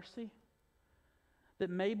this mercy? That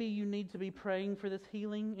maybe you need to be praying for this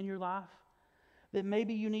healing in your life? That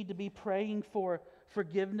maybe you need to be praying for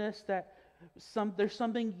forgiveness, that there's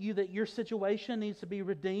something that your situation needs to be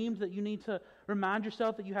redeemed, that you need to remind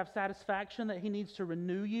yourself that you have satisfaction, that He needs to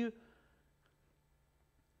renew you.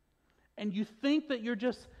 And you think that you're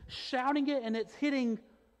just shouting it and it's hitting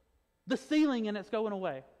the ceiling and it's going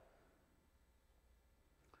away.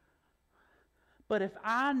 But if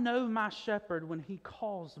I know my shepherd when He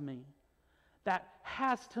calls me, that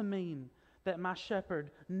has to mean that my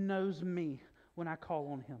shepherd knows me when I call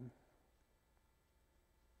on him.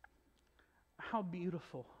 How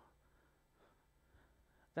beautiful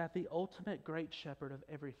that the ultimate great shepherd of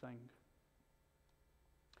everything,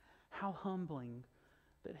 how humbling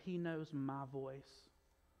that he knows my voice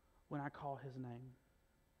when I call his name.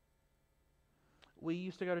 We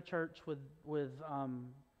used to go to church with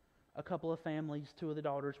a couple of families. Two of the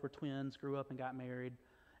daughters were twins, grew up and got married.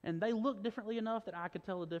 And they looked differently enough that I could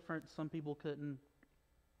tell the difference. Some people couldn't.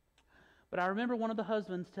 But I remember one of the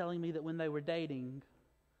husbands telling me that when they were dating,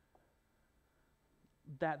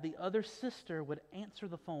 that the other sister would answer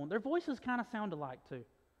the phone. Their voices kind of sound alike too.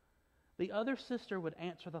 The other sister would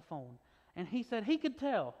answer the phone. And he said he could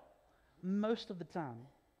tell most of the time.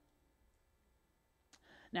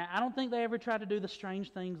 Now, I don't think they ever tried to do the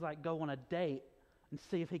strange things like go on a date and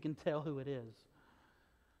see if he can tell who it is.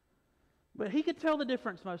 But he could tell the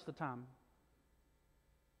difference most of the time.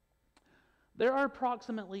 There are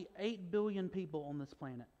approximately 8 billion people on this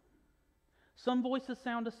planet. Some voices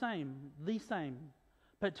sound the same,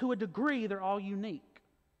 but to a degree they're all unique.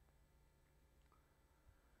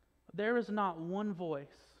 There is not one voice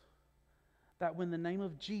that when the name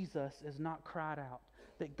of Jesus is not cried out,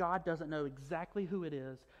 that God doesn't know exactly who it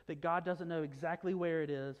is, that God doesn't know exactly where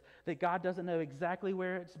it is, that God doesn't know exactly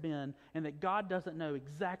where it's been, and that God doesn't know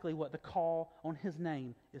exactly what the call on his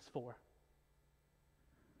name is for.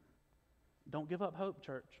 Don't give up hope,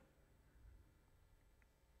 church.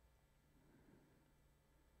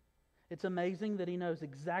 It's amazing that he knows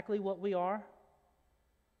exactly what we are.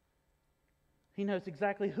 He knows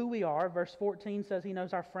exactly who we are. Verse 14 says he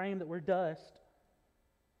knows our frame, that we're dust.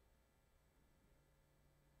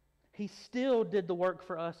 He still did the work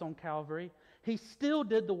for us on Calvary. He still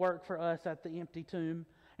did the work for us at the empty tomb.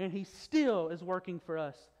 And he still is working for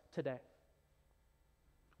us today.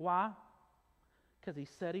 Why? Because he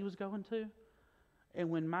said he was going to. And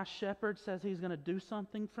when my shepherd says he's going to do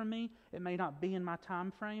something for me, it may not be in my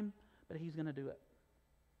time frame, but he's going to do it.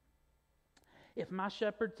 If my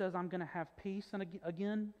shepherd says I'm going to have peace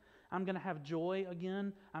again, I'm going to have joy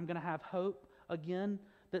again, I'm going to have hope again,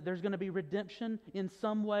 that there's going to be redemption in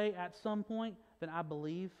some way at some point, then I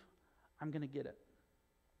believe I'm going to get it.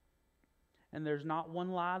 And there's not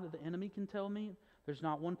one lie that the enemy can tell me. There's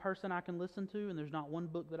not one person I can listen to, and there's not one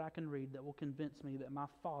book that I can read that will convince me that my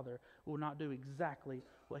Father will not do exactly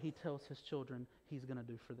what he tells his children he's going to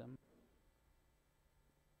do for them.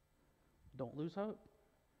 Don't lose hope.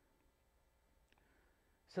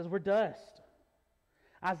 It says we're dust.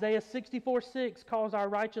 Isaiah 64:6 calls our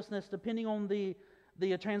righteousness, depending on the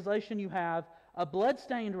translation you have, a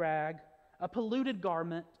blood-stained rag, a polluted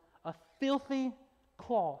garment, a filthy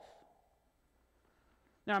cloth.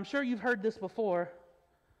 Now, I'm sure you've heard this before,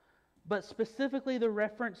 but specifically the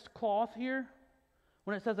referenced cloth here,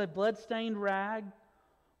 when it says a blood-stained rag,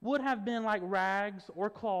 would have been like rags or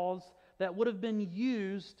cloths that would have been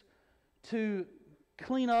used to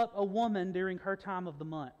clean up a woman during her time of the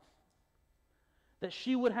month, that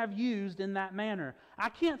she would have used in that manner. I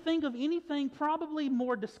can't think of anything probably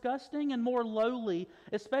more disgusting and more lowly,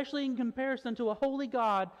 especially in comparison to a holy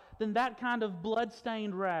God, than that kind of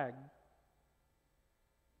blood-stained rag.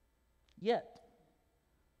 Yet,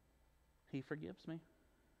 he forgives me,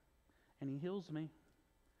 and he heals me,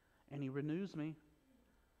 and he renews me,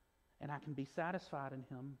 and I can be satisfied in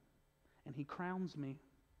him, and he crowns me.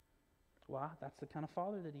 Why? That's the kind of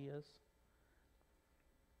Father that he is.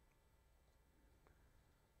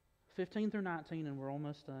 15 through 19, and we're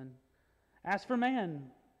almost done. As for man,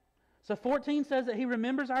 so 14 says that he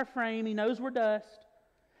remembers our frame, he knows we're dust.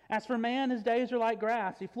 As for man, his days are like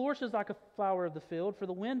grass. He flourishes like a flower of the field, for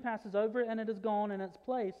the wind passes over it, and it is gone, and its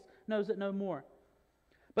place knows it no more.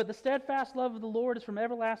 But the steadfast love of the Lord is from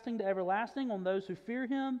everlasting to everlasting on those who fear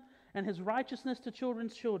him, and his righteousness to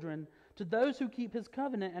children's children, to those who keep his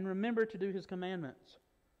covenant and remember to do his commandments.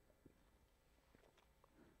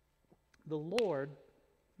 The Lord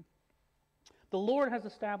has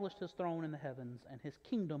established his throne in the heavens, and his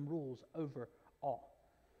kingdom rules over all.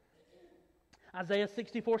 Isaiah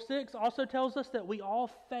 64:6 also tells us that we all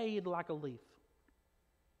fade like a leaf.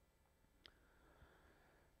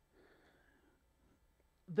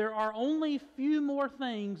 There are only few more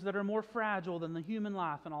things that are more fragile than the human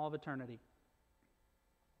life in all of eternity.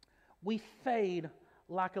 We fade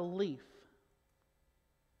like a leaf.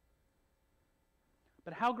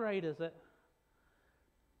 But how great is it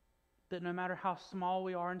that no matter how small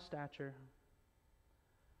we are in stature,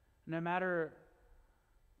 no matter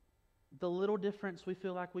the little difference we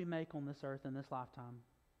feel like we make on this earth in this lifetime,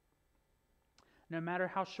 no matter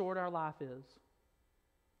how short our life is,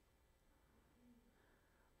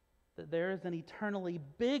 that there is an eternally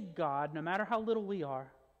big God, no matter how little we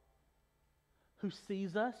are, who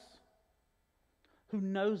sees us, who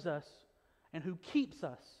knows us, and who keeps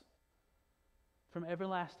us from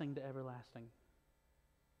everlasting to everlasting.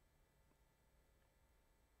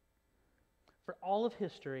 For all of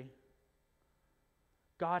history,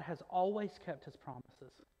 God has always kept His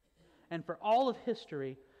promises. And for all of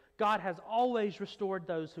history, God has always restored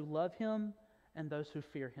those who love Him and those who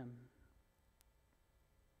fear Him.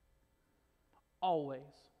 Always.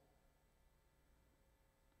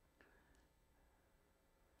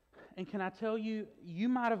 And can I tell you, you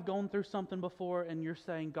might have gone through something before and you're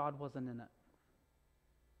saying God wasn't in it.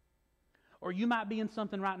 Or you might be in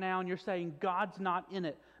something right now and you're saying God's not in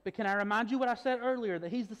it. But can I remind you what I said earlier, that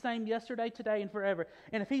He's the same yesterday, today, and forever.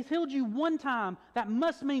 And if He's healed you one time, that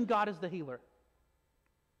must mean God is the healer.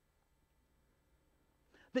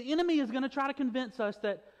 The enemy is going to try to convince us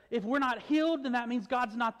that if we're not healed, then that means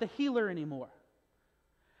God's not the healer anymore.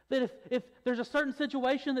 That if there's a certain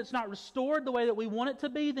situation that's not restored the way that we want it to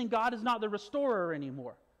be, then God is not the restorer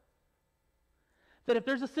anymore. That if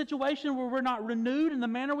there's a situation where we're not renewed in the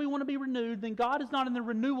manner we want to be renewed, then God is not in the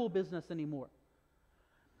renewal business anymore.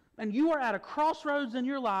 And you are at a crossroads in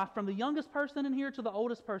your life, from the youngest person in here to the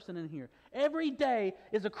oldest person in here. Every day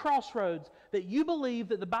is a crossroads that you believe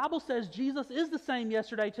that the Bible says Jesus is the same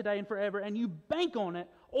yesterday, today, and forever, and you bank on it,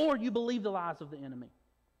 or you believe the lies of the enemy.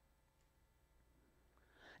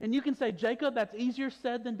 And you can say, Jacob, that's easier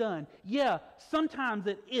said than done. Yeah, sometimes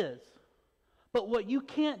it is. But what you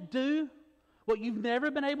can't do, what you've never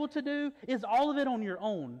been able to do, is all of it on your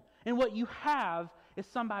own. And what you have is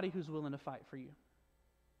somebody who's willing to fight for you.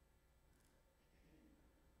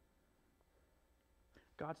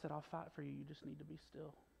 God said, I'll fight for you. You just need to be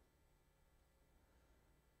still.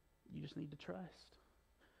 You just need to trust.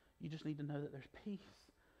 You just need to know that there's peace.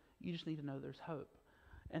 You just need to know there's hope.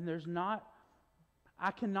 And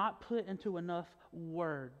I cannot put into enough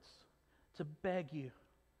words to beg you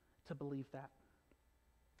to believe that.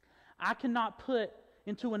 I cannot put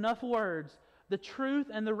into enough words the truth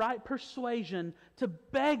and the right persuasion to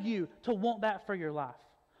beg you to want that for your life.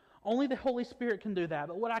 Only the Holy Spirit can do that.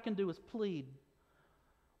 But what I can do is plead.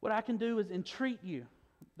 What I can do is entreat you.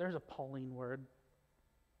 There's a Pauline word.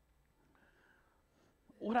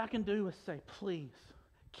 What I can do is say, please,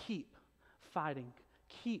 keep fighting.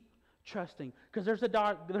 Keep trusting. Because there's a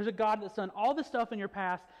God that's done all this stuff in your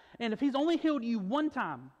past, and if He's only healed you one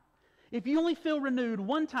time, if you only feel renewed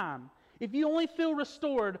one time, if you only feel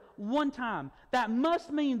restored one time, that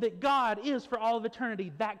must mean that God is for all of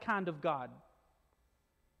eternity that kind of God.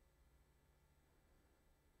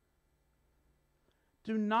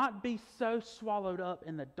 Do not be so swallowed up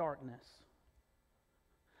in the darkness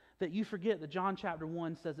that you forget that John chapter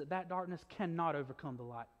 1 says that darkness cannot overcome the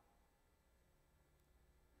light.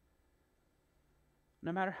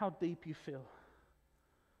 No matter how deep you feel,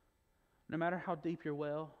 no matter how deep your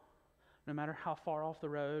well, no matter how far off the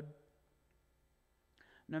road,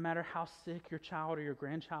 no matter how sick your child or your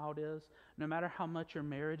grandchild is, no matter how much your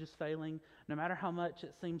marriage is failing, no matter how much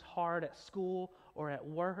it seems hard at school or at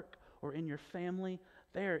work or in your family,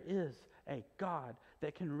 there is a God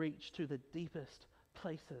that can reach to the deepest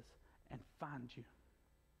places and find you.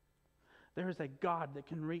 There is a God that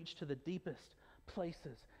can reach to the deepest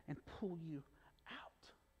places and pull you out.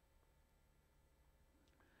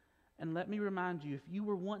 And let me remind you, if you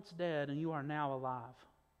were once dead and you are now alive,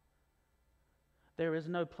 there is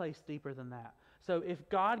no place deeper than that. So if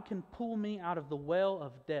God can pull me out of the well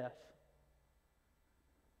of death,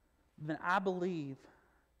 then I believe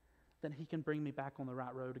that He can bring me back on the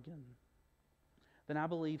right road again. Then I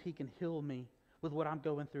believe He can heal me with what I'm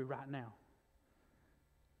going through right now.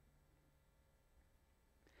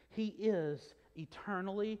 He is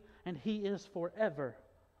eternally and He is forever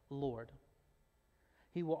Lord.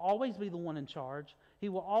 He will always be the one in charge. He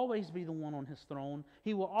will always be the one on His throne.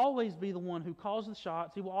 He will always be the one who calls the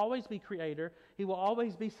shots. He will always be creator. He will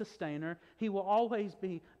always be sustainer. He will always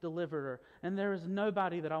be deliverer. And there is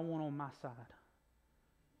nobody that I want on my side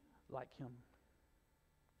like Him.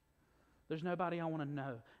 There's nobody I want to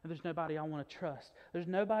know, and there's nobody I want to trust. There's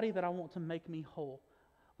nobody that I want to make me whole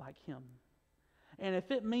like Him. And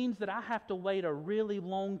if it means that I have to wait a really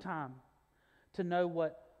long time to know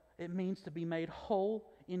what it means to be made whole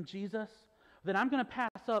in Jesus, then I'm going to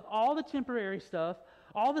pass up all the temporary stuff,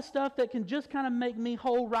 all the stuff that can just kind of make me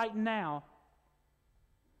whole right now,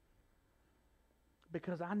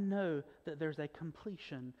 because I know that there's a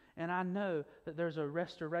completion, and I know that there's a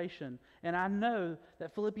restoration, and I know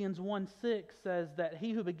that Philippians 1:6 says that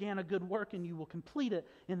He who began a good work in you will complete it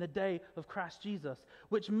in the day of Christ Jesus,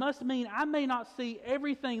 which must mean I may not see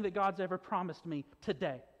everything that God's ever promised me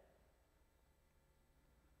today.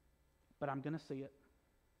 but I'm going to see it.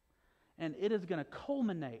 And it is going to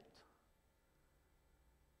culminate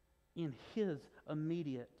in His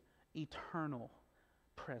immediate, eternal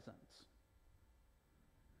presence.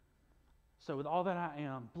 So with all that I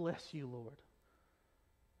am, bless you, Lord.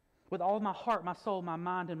 With all my heart, my soul, my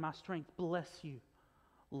mind, and my strength, bless you,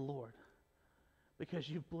 Lord. Because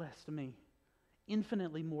you've blessed me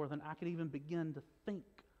infinitely more than I could even begin to think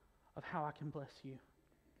of how I can bless you.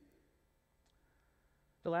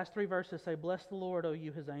 The last 3 verses say, bless the Lord, O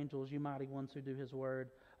you His angels, you mighty ones who do His word,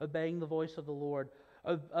 obeying the voice of the Lord.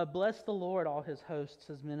 Bless the Lord, all His hosts,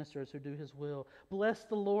 His ministers who do His will. Bless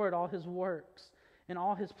the Lord, all His works, and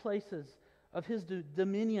all His places of His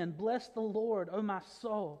dominion. Bless the Lord, O my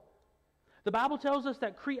soul. The Bible tells us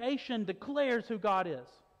that creation declares who God is.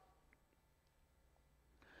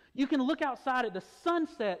 You can look outside at the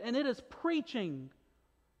sunset and it is preaching,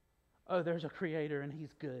 oh, there's a Creator and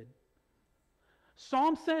He's good.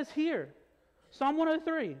 Psalm says here, Psalm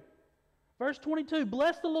 103, verse 22,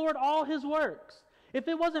 bless the Lord, all His works. If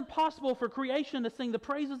it wasn't possible for creation to sing the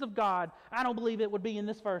praises of God, I don't believe it would be in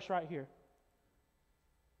this verse right here.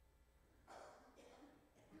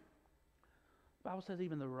 The Bible says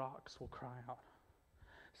even the rocks will cry out.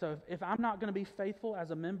 So if I'm not going to be faithful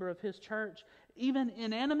as a member of His church, even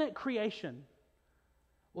inanimate creation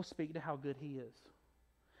will speak to how good He is.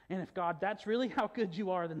 And if God, that's really how good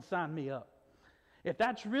you are, then sign me up. If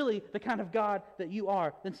that's really the kind of God that you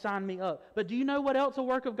are, then sign me up. But do you know what else a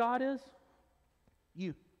work of God is?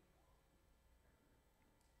 You.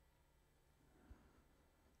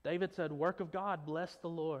 David said, work of God, bless the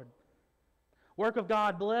Lord. Work of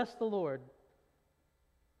God, bless the Lord.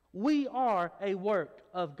 We are a work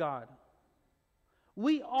of God.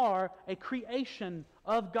 We are a creation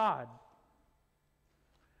of God.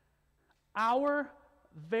 Our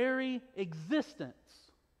very existence,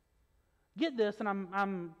 get this, and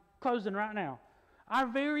I'm closing right now. Our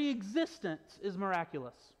very existence is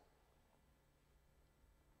miraculous.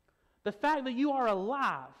 The fact that you are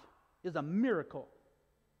alive is a miracle.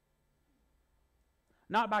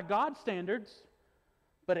 Not by God's standards,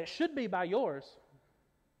 but it should be by yours.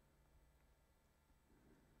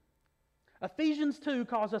 Ephesians 2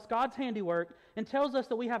 calls us God's handiwork and tells us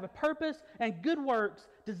that we have a purpose and good works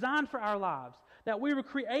designed for our lives, that we were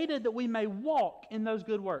created that we may walk in those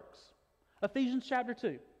good works. Ephesians chapter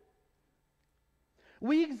 2.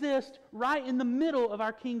 We exist right in the middle of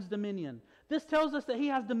our King's dominion. This tells us that He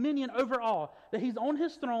has dominion over all, that He's on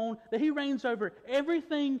His throne, that He reigns over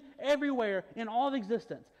everything, everywhere, in all of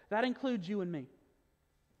existence. That includes you and me.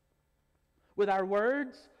 With our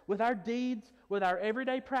words, with our deeds, with our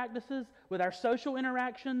everyday practices, with our social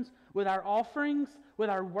interactions, with our offerings, with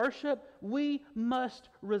our worship, we must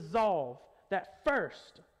resolve that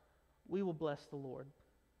first we will bless the Lord.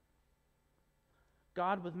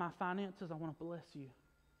 God, with my finances, I want to bless you.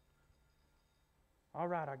 All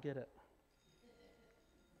right, I get it.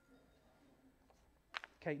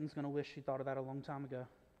 Caton's going to wish she thought of that a long time ago.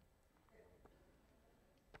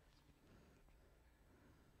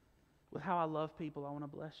 With how I love people, I want to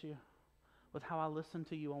bless you. With how I listen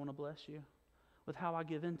to you, I want to bless you. With how I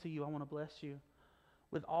give in to you, I want to bless you.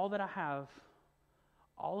 With all that I have,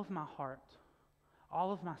 all of my heart,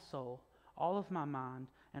 all of my soul, all of my mind,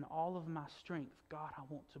 and all of my strength, God, I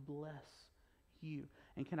want to bless you.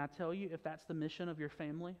 And can I tell you, if that's the mission of your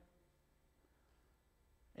family,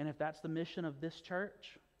 and if that's the mission of this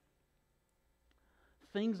church,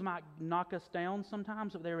 things might knock us down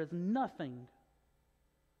sometimes, but there is nothing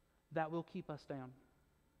that will keep us down.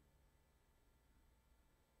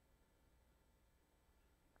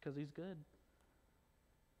 Because He's good.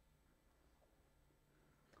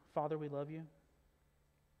 Father, we love you.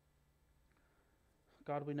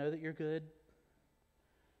 God, we know that you're good.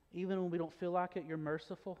 Even when we don't feel like it, you're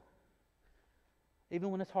merciful. Even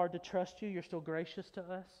when it's hard to trust you, you're still gracious to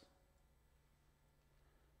us.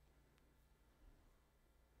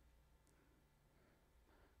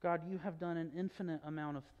 God, you have done an infinite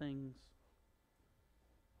amount of things.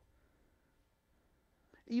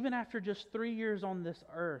 Even after just 3 years on this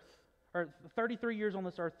earth, or 33 years on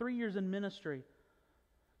this earth, 3 years in ministry,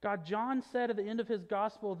 God, John said at the end of his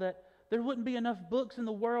gospel that there wouldn't be enough books in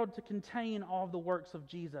the world to contain all of the works of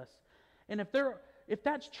Jesus. And if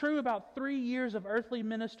that's true about 3 years of earthly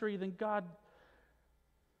ministry, then God,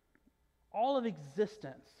 all of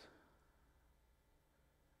existence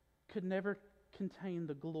could never contain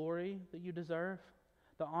the glory that you deserve,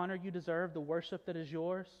 the honor you deserve, the worship that is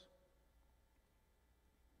yours.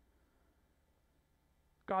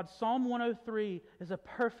 God, Psalm 103 is a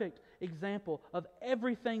perfect example of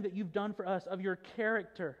everything that you've done for us, of your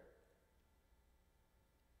character.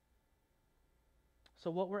 So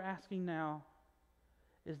what we're asking now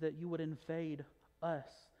is that you would invade us,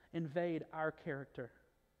 invade our character,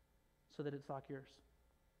 so that it's like yours.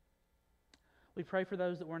 We pray for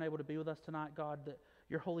those that weren't able to be with us tonight, God, that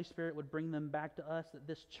your Holy Spirit would bring them back to us, that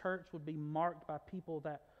this church would be marked by people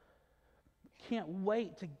that can't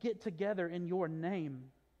wait to get together in your name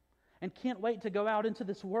and can't wait to go out into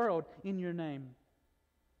this world in your name.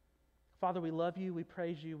 Father, we love you, we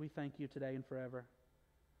praise you, we thank you today and forever.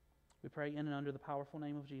 We pray in and under the powerful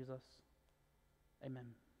name of Jesus. Amen.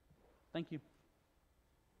 Thank you.